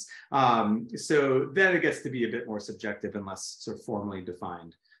buildings. So then it gets to be a bit more subjective and less sort of formally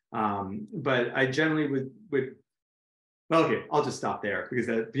defined. But I generally would, well, okay, I'll just stop there because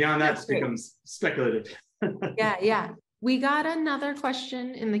beyond that just becomes speculative. Yeah. We got another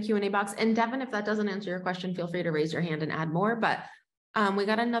question in the Q&A box, and Devin, if that doesn't answer your question, feel free to raise your hand and add more. But we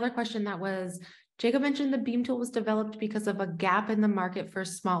got another question that was, Jacob mentioned the beam tool was developed because of a gap in the market for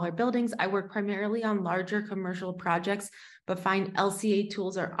smaller buildings. I work primarily on larger commercial projects, but find LCA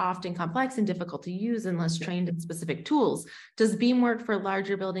tools are often complex and difficult to use unless trained in specific tools. Does beam work for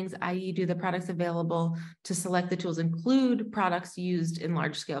larger buildings, i.e. do the products available to select the tools include products used in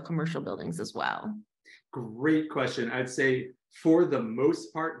large scale commercial buildings as well? Great question. I'd say for the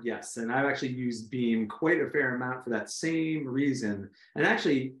most part, yes. And I've actually used Beam quite a fair amount for that same reason. And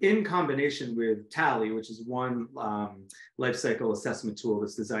actually in combination with Tally, which is one life cycle assessment tool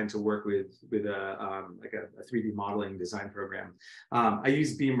that's designed to work with like a 3D modeling design program. I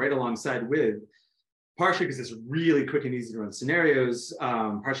use Beam right alongside with, partially because it's really quick and easy to run scenarios,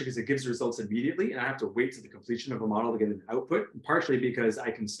 partially because it gives results immediately and I have to wait to the completion of a model to get an output, and partially because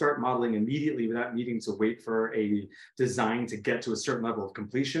I can start modeling immediately without needing to wait for a design to get to a certain level of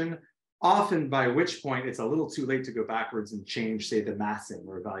completion, often by which point it's a little too late to go backwards and change, say, the massing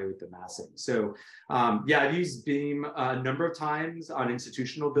or evaluate the massing. So yeah, I've used Beam a number of times on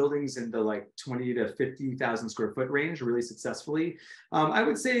institutional buildings in the like 20 to 50,000 square foot range really successfully. I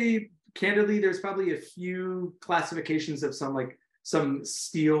would say, candidly, there's probably a few classifications of some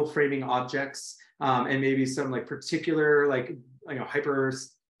steel framing objects and maybe some like particular like hyper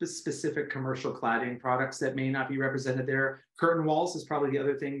specific commercial cladding products that may not be represented there. Curtain walls is probably the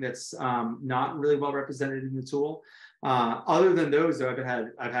other thing that's not really well represented in the tool. Other than those, though,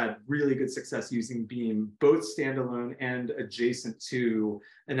 I've had really good success using Beam, both standalone and adjacent to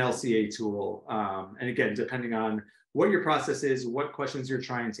an LCA tool. And again, depending on what your process is, what questions you're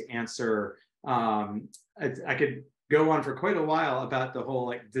trying to answer. I could go on for quite a while about the whole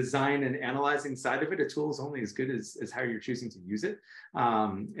like design and analyzing side of it. A tool is only as good as how you're choosing to use it.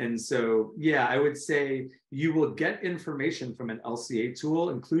 And so, yeah, I would say you will get information from an LCA tool,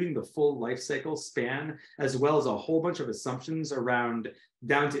 including the full life cycle span, as well as a whole bunch of assumptions around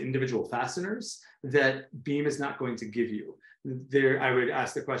down to individual fasteners that Beam is not going to give you. There, I would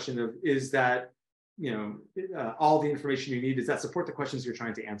ask the question of, is that all the information you need, does that support the questions you're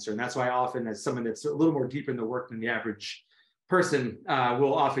trying to answer? And that's why often, as someone that's a little more deep in the work than the average person,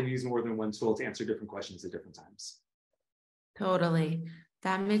 will often use more than one tool to answer different questions at different times. Totally.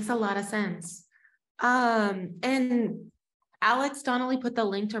 That makes a lot of sense. And Alex Donnelly put the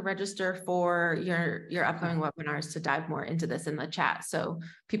link to register for your upcoming webinars to dive more into this in the chat. So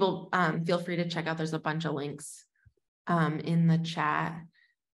people feel free to check out. There's a bunch of links in the chat.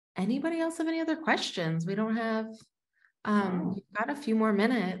 Anybody else have any other questions? We don't have, we've got a few more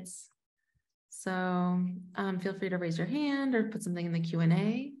minutes. So feel free to raise your hand or put something in the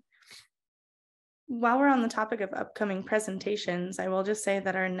Q&A. While we're on the topic of upcoming presentations, I will just say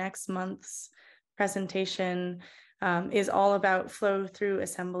that our next month's presentation is all about flow through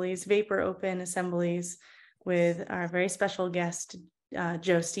assemblies, vapor open assemblies, with our very special guest,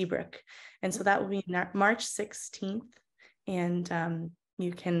 Joe Stebrick. And so that will be March 16th. And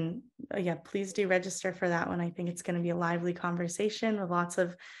you can, please do register for that one. I think it's going to be a lively conversation with lots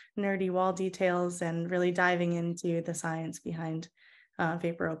of nerdy wall details and really diving into the science behind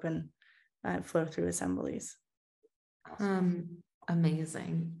vapor open flow through assemblies.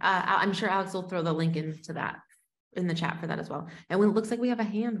 Amazing. I'm sure Alex will throw the link into that in the chat for that as well. And it looks like we have a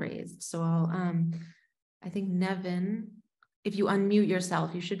hand raised. So I'll, I think Nevin, if you unmute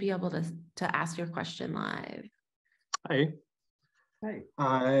yourself, you should be able to ask your question live. Hi. Hi.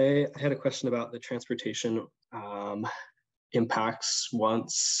 I had a question about the transportation impacts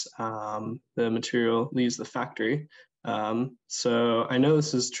once the material leaves the factory. So I know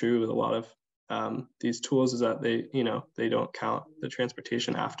this is true with a lot of these tools, is that they don't count the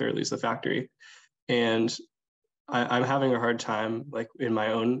transportation after it leaves the factory. And I'm having a hard time, like in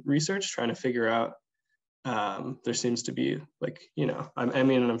my own research, trying to figure out, there seems to be like, I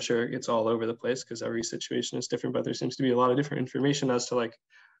mean, I'm sure it's all over the place because every situation is different, but there seems to be a lot of different information as to like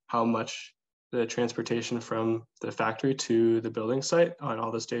how much the transportation from the factory to the building site on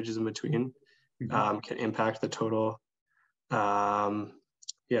all the stages in between can impact the total, the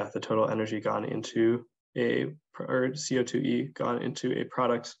total energy gone into or CO2e gone into a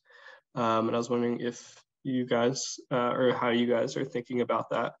product. And I was wondering if you guys or how you guys are thinking about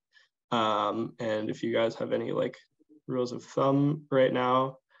that. And if you guys have any like rules of thumb right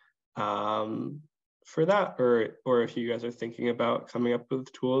now for that, or if you guys are thinking about coming up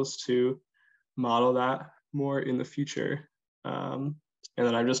with tools to model that more in the future. And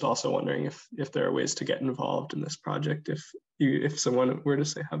then I'm just also wondering if there are ways to get involved in this project if someone were to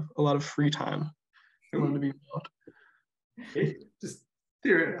say have a lot of free time, they wanted to be involved. Just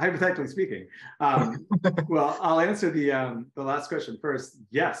hypothetically speaking. Well, I'll answer the last question first.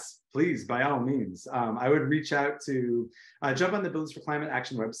 Yes, please, by all means. I would reach out to jump on the Builders for Climate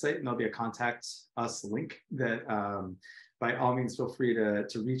Action website, and there'll be a contact us link that by all means feel free to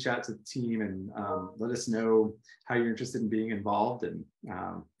reach out to the team and let us know how you're interested in being involved. And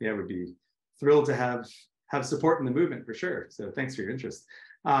yeah, we'd be thrilled to have support in the movement for sure. So thanks for your interest.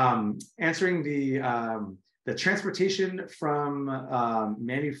 Answering the transportation from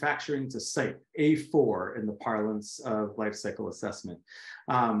manufacturing to site, A4 in the parlance of life cycle assessment.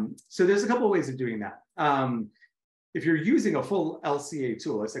 So there's a couple of ways of doing that. If you're using a full LCA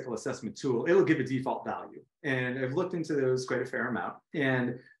tool, life cycle assessment tool, it'll give a default value. And I've looked into those quite a fair amount.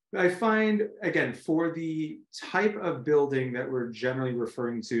 And I find, again, for the type of building that we're generally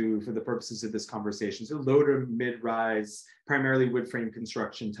referring to for the purposes of this conversation, so low to mid-rise, primarily wood frame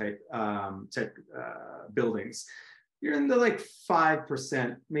construction type buildings, you're in the like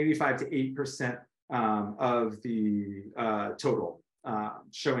 5%, maybe 5 to 8% of the total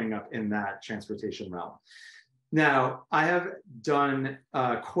showing up in that transportation realm. Now, I have done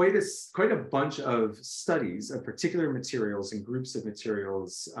quite a bunch of studies of particular materials and groups of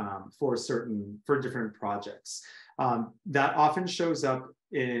materials for different projects. That often shows up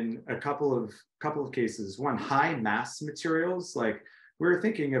in a couple of cases. One, high mass materials, like we're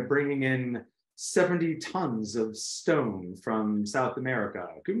thinking of bringing in 70 tons of stone from South America.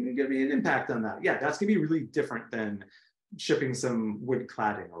 Could be an impact on that? Yeah, that's gonna be really different than shipping some wood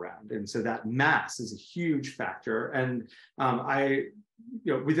cladding around. And so that mass is a huge factor. And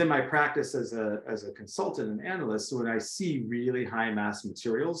within my practice as a consultant and analyst, so when I see really high mass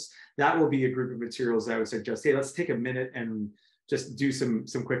materials, that will be a group of materials I would suggest, hey, let's take a minute and just do some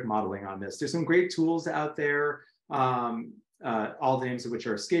quick modeling on this. There's some great tools out there, all the names of which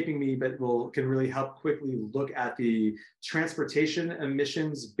are escaping me, but can really help quickly look at the transportation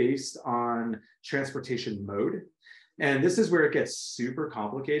emissions based on transportation mode. And this is where it gets super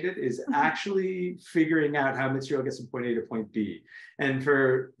complicated, is actually figuring out how material gets from point A to point B. And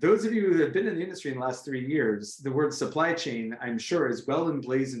for those of you who have been in the industry in the last 3 years, the word supply chain, I'm sure, is well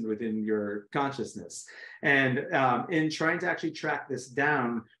emblazoned within your consciousness. And in trying to actually track this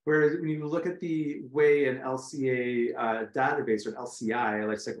down, where when you look at the way an LCA database, or an LCI,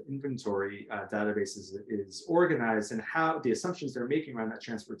 life cycle inventory database is organized, and how the assumptions they're making around that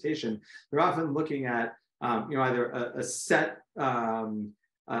transportation, they're often looking at either a set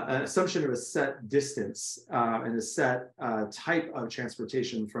an assumption of a set distance and a set type of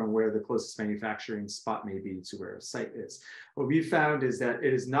transportation from where the closest manufacturing spot may be to where a site is. What we found is that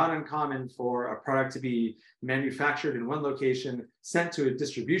it is not uncommon for a product to be manufactured in one location, sent to a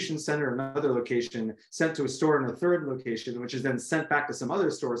distribution center in another location, sent to a store in a third location, which is then sent back to some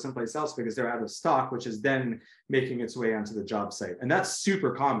other store someplace else because they're out of stock, which is then making its way onto the job site. And that's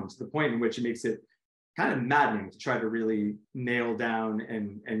super common, to the point in which it makes it kind of maddening to try to really nail down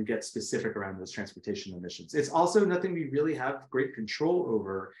and get specific around those transportation emissions. It's also nothing we really have great control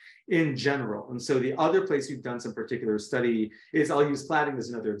over in general. And so the other place we've done some particular study is, I'll use cladding as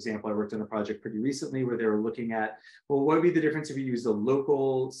another example. I worked on a project pretty recently where they were looking at, well, what would be the difference if you use a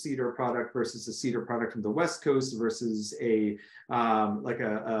local cedar product versus a cedar product from the West Coast versus a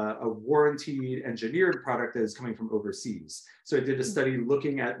warranted engineered product that is coming from overseas. So I did a study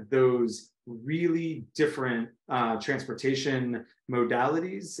looking at those really different transportation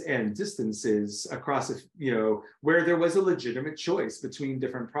modalities and distances across, where there was a legitimate choice between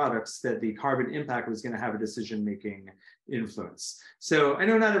different products that the carbon impact was going to have a decision-making influence. So I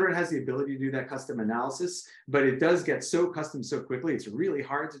know not everyone has the ability to do that custom analysis, but it does get so custom so quickly. It's really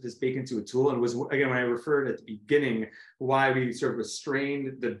hard to just bake into a tool. And it was, again, when I referred at the beginning, why we sort of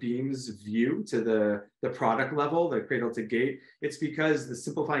restrained the beams view to the product level, the cradle to gate. It's because the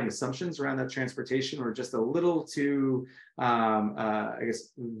simplifying assumptions around that transportation were just a little too, I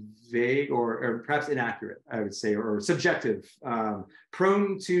guess, vague or perhaps inaccurate, I would say, or subjective,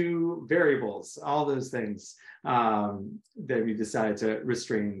 prone to variables, all those things that we decided to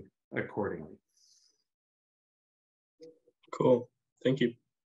restrain accordingly. Cool. Thank you.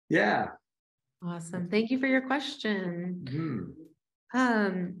 Yeah. Awesome. Thank you for your question. Mm-hmm.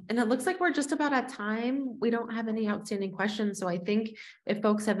 And it looks like we're just about at time. We don't have any outstanding questions. So I think if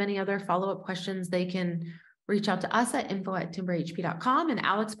folks have any other follow-up questions, they can reach out to us at info@timberhp.com. And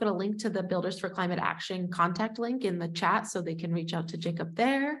Alex put a link to the Builders for Climate Action contact link in the chat, so they can reach out to Jacob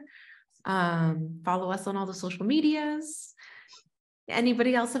there. Follow us on all the social medias.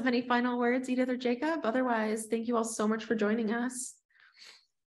 Anybody else have any final words, Edith or Jacob? Otherwise, thank you all so much for joining us.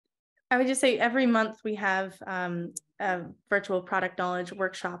 I would just say every month we have a virtual product knowledge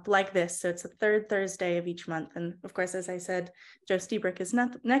workshop like this. So it's the third Thursday of each month. And of course, as I said, Joe Stebrick is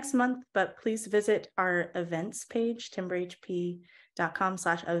not next month, but please visit our events page,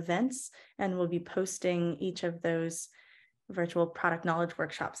 timberhp.com/events, and we'll be posting each of those virtual product knowledge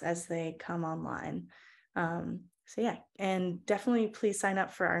workshops as they come online. So yeah, and definitely please sign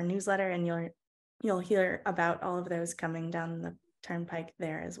up for our newsletter, and you'll hear about all of those coming down the turnpike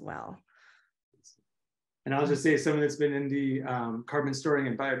there as well. And I'll just say someone that's been in the carbon storing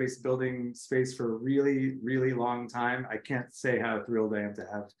and bio-based building space for a really, really long time. I can't say how thrilled I am to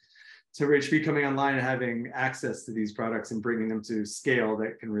have TimberHP coming online and having access to these products and bringing them to scale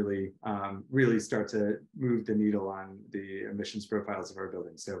that can really, really start to move the needle on the emissions profiles of our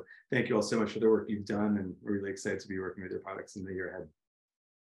buildings. So thank you all so much for the work you've done, and we're really excited to be working with your products in the year ahead.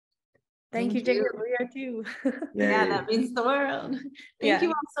 Thank you, Jacob. We are too. Yeah, that means the world. Thank you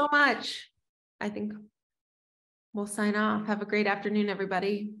all so much. I think we'll sign off. Have a great afternoon,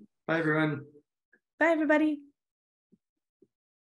 everybody. Bye, everyone. Bye, everybody.